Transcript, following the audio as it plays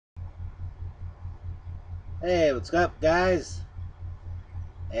Hey, what's up, guys?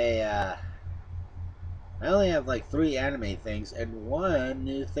 Hey, I only have like 3 anime things and one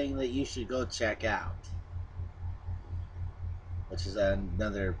new thing that you should go check out, which is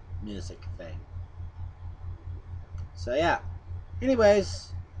another music thing. So yeah.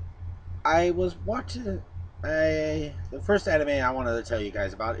 Anyways, I was watching. The first anime I wanted to tell you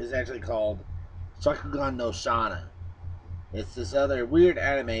guys about is actually called Shakugan no Shana. It's this other weird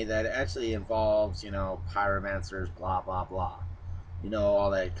anime that actually involves, pyromancers, blah blah blah.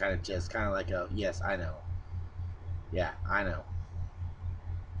 All that kind of just kind of like a yes, I know. Yeah, I know.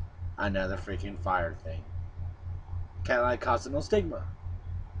 Another freaking fire thing. Kind of like causing no stigma.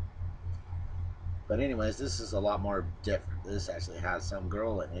 But anyways, this is a lot more different. This actually has some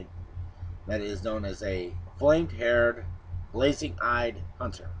girl in it that is known as a flamed-haired, blazing-eyed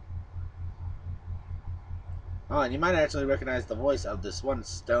hunter. Oh, and you might actually recognize the voice of this one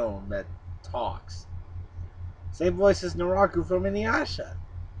stone that talks. Same voice as Naraku from Inuyasha.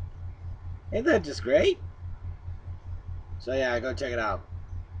 Ain't that just great? So yeah, go check it out.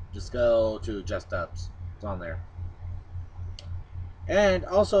 Just go to Just Dubs. It's on there. And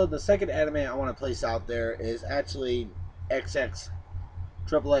also, the second anime I want to place out there is actually XXXSS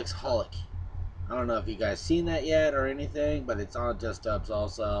Holic. I don't know if you guys seen that yet or anything, but it's on Just Dubs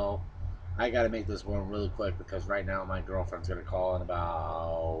also. I gotta make this one really quick because right now my girlfriend's gonna call in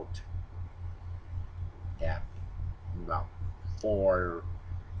about 4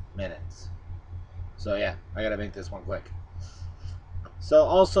 minutes. So yeah, I gotta make this one quick. So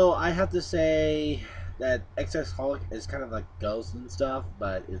also, I have to say that XX Holic is kind of like Ghost and stuff,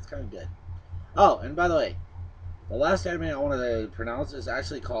 but it's kind of good. Oh, and by the way, the last anime I wanted to pronounce is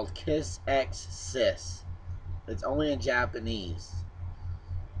actually called KISSXSIS. It's only in Japanese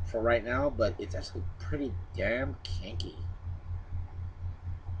for right now, but it's actually pretty damn kinky.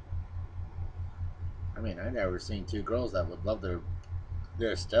 I mean, I never seen 2 girls that would love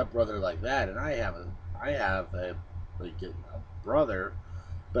their stepbrother like that, and I have a brother,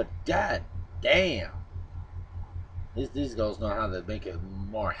 but dad, damn, these girls know how to make it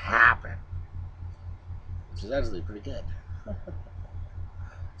more happen, which is actually pretty good.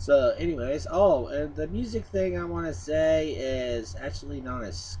 So, anyways, oh, and the music thing I want to say is actually known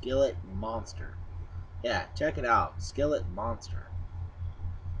as Skillet Monster. Yeah, check it out, Skillet Monster.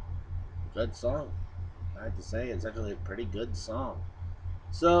 Good song. I have to say, it's actually a pretty good song.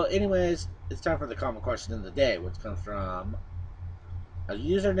 So, anyways, it's time for the common question of the day, which comes from a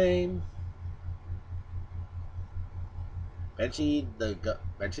username, Benchy the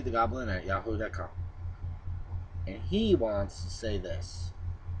Goblin at yahoo.com. And he wants to say this.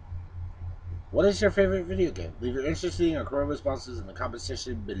 What is your favorite video game? Leave your interesting or core responses in the comment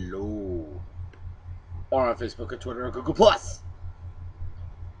section below. Or on Facebook or Twitter or Google+.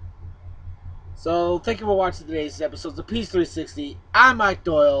 So, thank you for watching today's episode of Peace 360. I'm Mike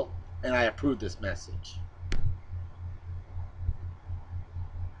Doyle, and I approve this message.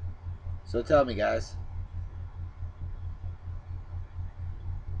 So tell me, guys,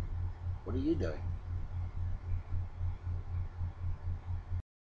 what are you doing?